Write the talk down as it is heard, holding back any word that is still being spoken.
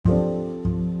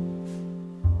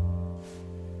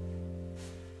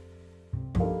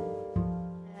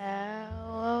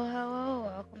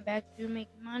to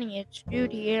Making Money. It's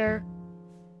Jude here.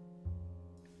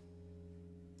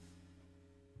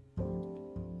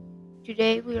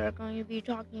 Today we are going to be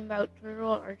talking about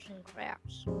Turtle Arts and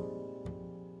Crafts.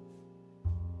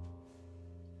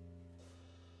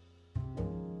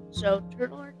 So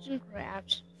Turtle Arts and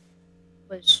Crafts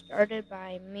was started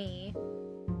by me,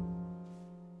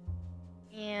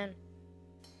 and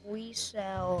we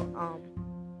sell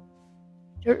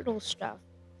turtle stuff,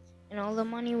 and all the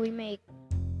money we make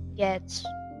gets,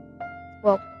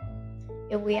 well,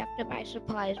 if we have to buy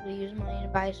supplies, we use money to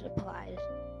buy supplies.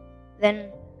 Then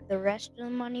the rest of the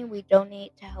money we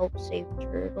donate to help save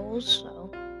turtles. So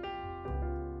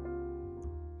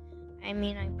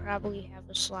I probably have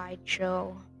a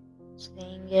slideshow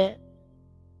saying it.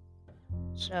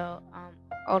 So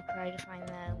I'll try to find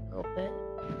that a little bit.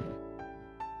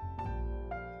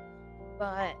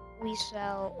 But we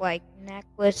sell like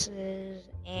necklaces,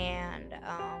 and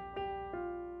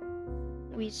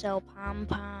we sell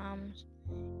pom-poms,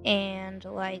 and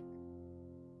like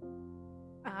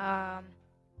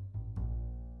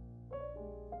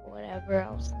whatever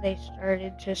else they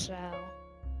started to sell.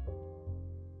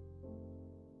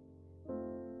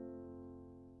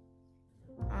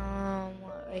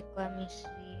 Let me see.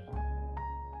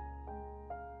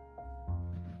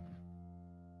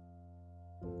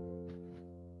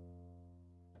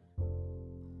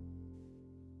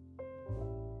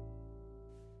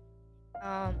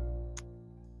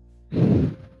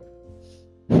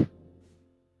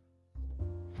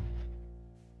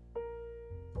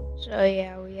 So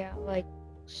yeah, we got like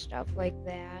stuff like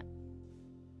that.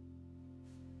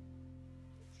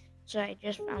 So I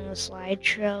just found the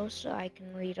slideshow so I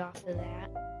can read off of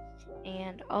that.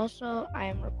 And also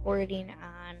I'm recording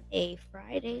on a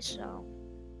Friday, so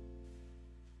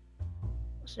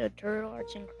Turtle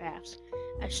Arts and Crafts.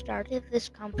 I started this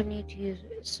company to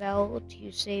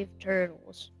save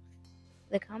turtles.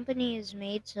 The company is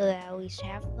made so that at least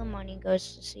half the money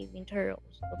goes to saving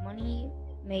turtles. The money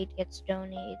made gets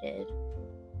donated.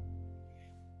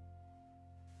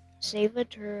 Save a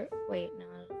turtle. Wait, no.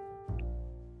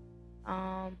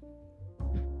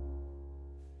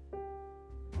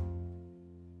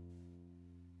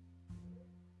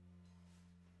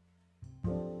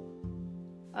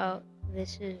 Oh,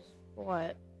 this is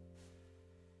what?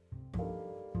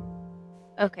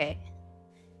 Okay.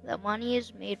 The money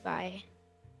is made by.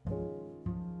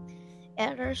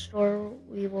 At our store,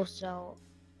 we will sell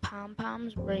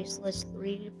pom-poms, bracelets,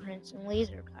 3D prints, and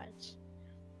laser cuts.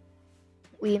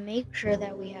 We make sure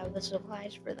that we have the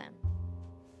supplies for them.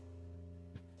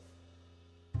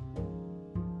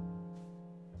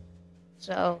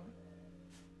 So,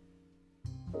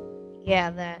 yeah,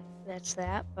 that's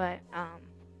that. But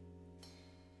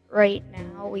right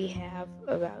now we have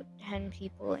about 10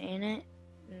 people in it,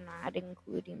 not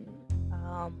including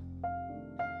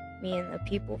me and the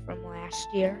people from last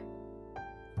year.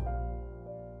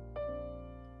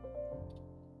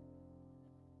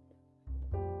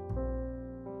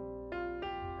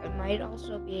 I might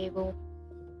also be able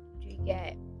to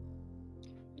get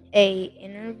a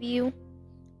interview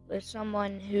with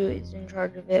someone who is in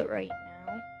charge of it right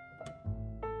now.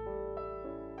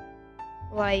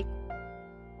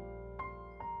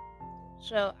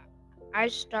 So I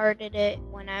started it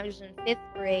when I was in 5th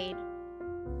grade.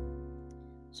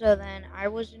 So then I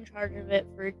was in charge of it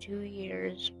for 2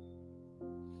 years.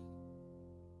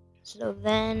 So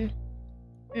then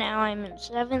now I'm in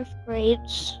 7th grade,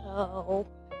 so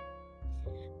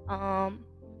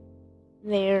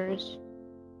there's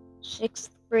 6th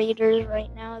graders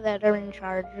right now that are in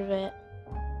charge of it.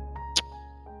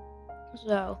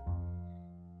 So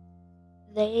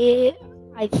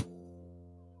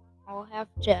I'll have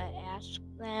to ask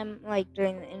them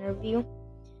during the interview,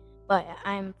 but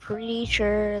I'm pretty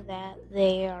sure that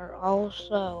they are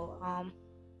also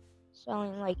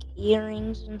selling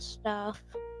earrings and stuff.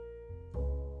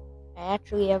 I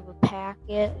actually have a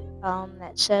packet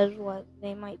that says what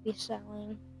they might be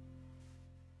selling.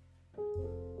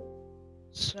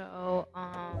 So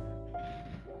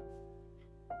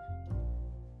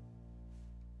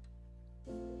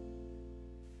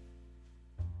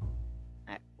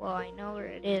I know where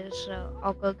it is, so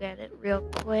I'll go get it real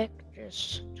quick.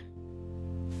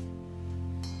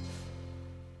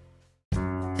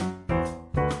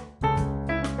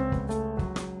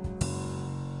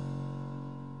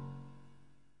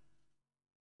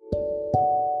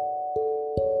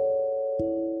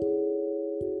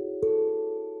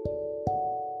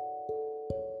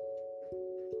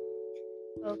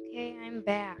 Okay, I'm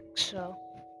back. So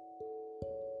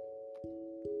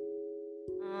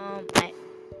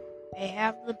I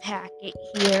have the packet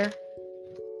here.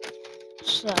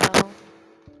 So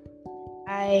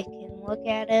I can look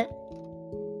at it.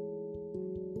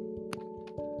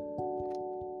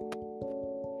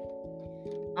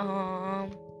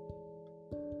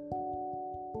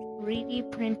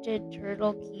 3D printed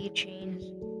turtle keychains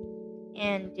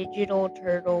and digital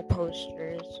turtle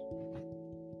posters.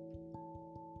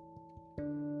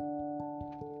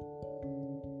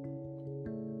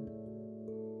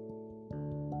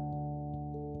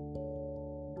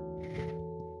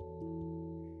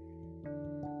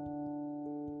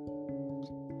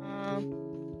 Um,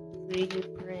 3D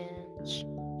prints,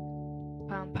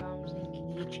 pom-poms and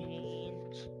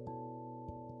keychains,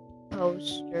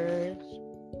 posters,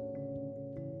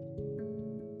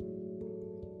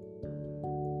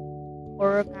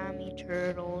 origami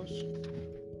turtles,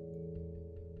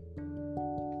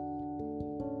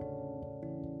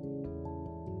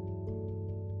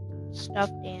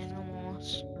 stuffed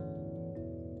animals,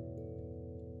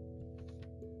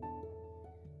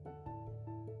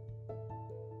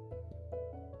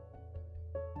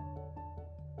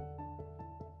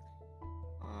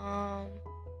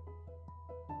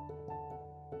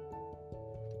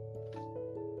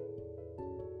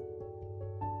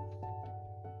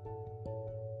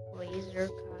 laser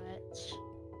cuts,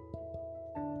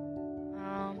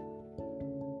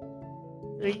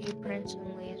 3D prints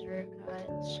and laser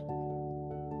cuts,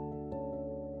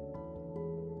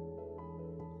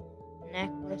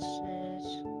 necklaces,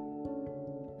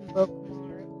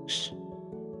 bookmarks,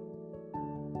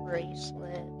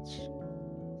 bracelets,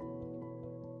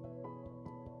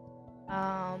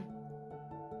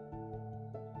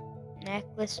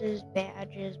 necklaces,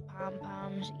 badges,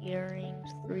 pom-poms, earrings,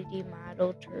 3D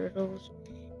model turtles,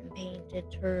 and painted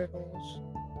turtles,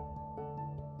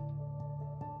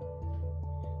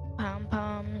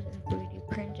 pom-poms and 3D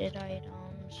printed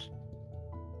items,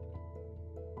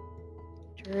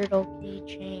 turtle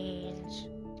keychains,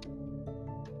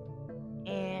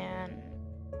 and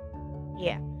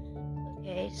yeah.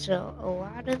 Okay, so a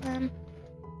lot of them,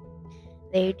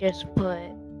 they just put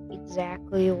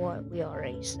exactly what we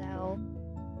already sell.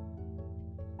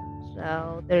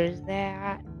 So there's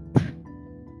that.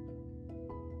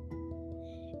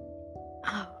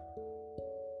 Oh,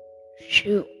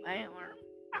 shoot, my arm.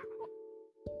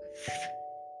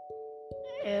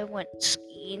 I went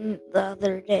skiing the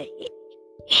other day.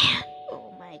 And,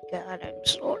 oh my god, I'm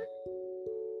sore.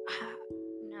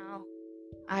 No,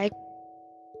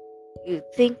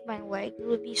 you'd think my leg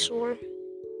would be sore,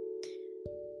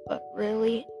 but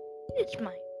really, it's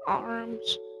my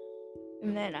arms.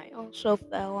 And then I also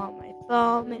fell on my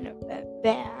thumb and it bent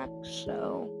back,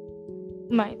 so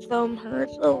my thumb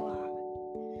hurts a lot.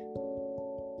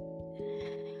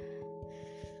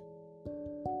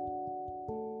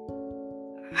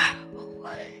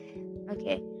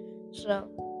 Okay, so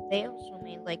they also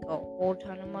made like a whole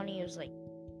ton of money. It was like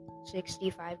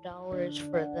 $65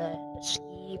 for the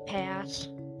ski pass,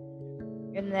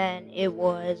 and then it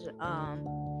was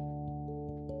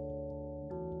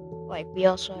like we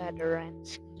also had to rent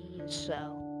skis,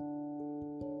 so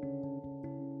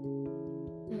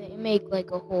they make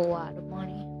like a whole lot of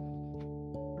money.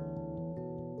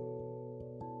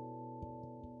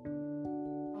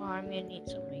 Oh, I'm gonna need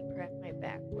somebody to crack my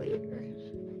back later.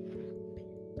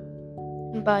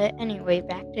 But anyway,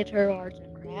 back to Turtle Arts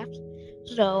and Crafts.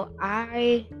 So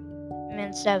I am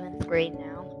in 7th grade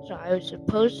now, so I was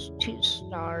supposed to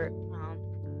start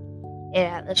it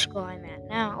at the school I'm at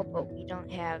now, but we don't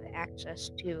have access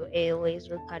to a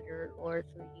laser cutter or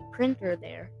 3D printer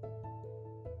there.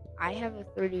 I have a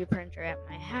 3D printer at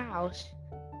my house.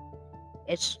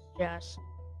 It's just,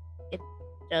 it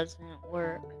doesn't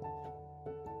work.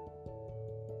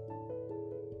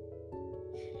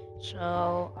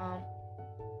 So,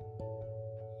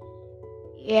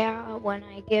 yeah, when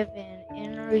I give an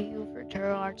interview for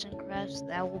Turtle Arts and Crafts,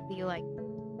 that will be like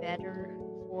better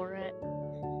for it.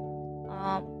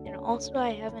 And also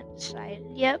I haven't decided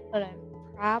yet, but I'm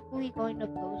probably going to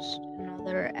post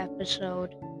another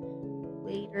episode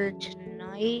later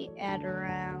tonight at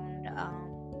around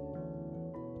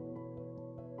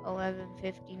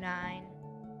 11:59.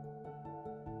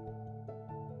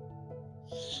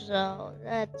 So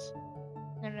that's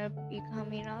gonna be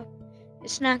coming up.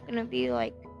 It's not gonna be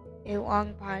like a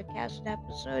long podcast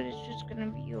episode. It's just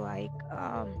gonna be like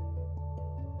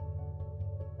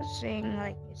saying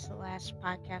like it's the last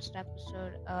podcast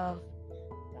episode of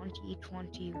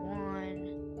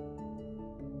 2021,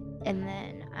 and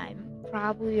then I'm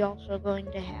probably also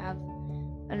going to have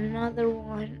another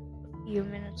one a few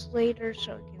minutes later,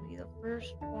 so it can be the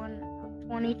first one of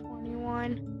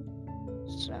 2021.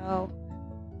 So,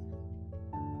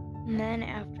 and then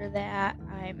after that,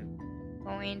 I'm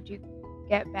going to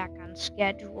get back on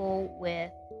schedule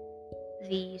with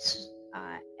these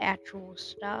actual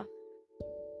stuff.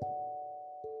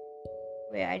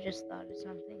 Wait, I just thought of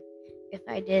something. If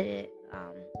I did it,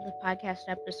 the podcast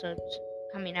episode's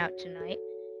coming out tonight.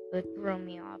 It would throw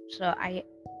me off, so I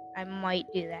might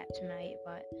do that tonight.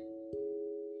 But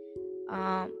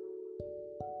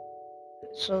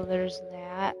so there's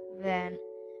that. Then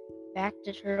back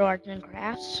to Turtle Arts and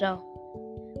Crafts. So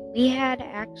we had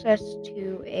access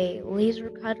to a laser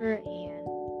cutter and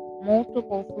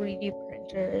multiple 3D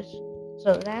printers.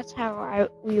 So that's how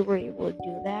we were able to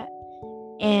do that.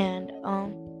 And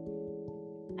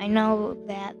I know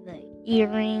that the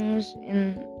earrings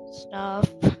and stuff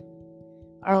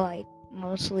are like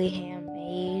mostly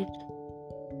handmade.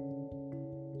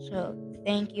 So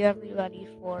thank you everybody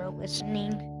for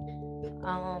listening.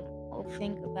 I'll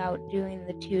think about doing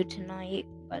the 2 tonight,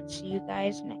 but see you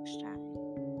guys next time.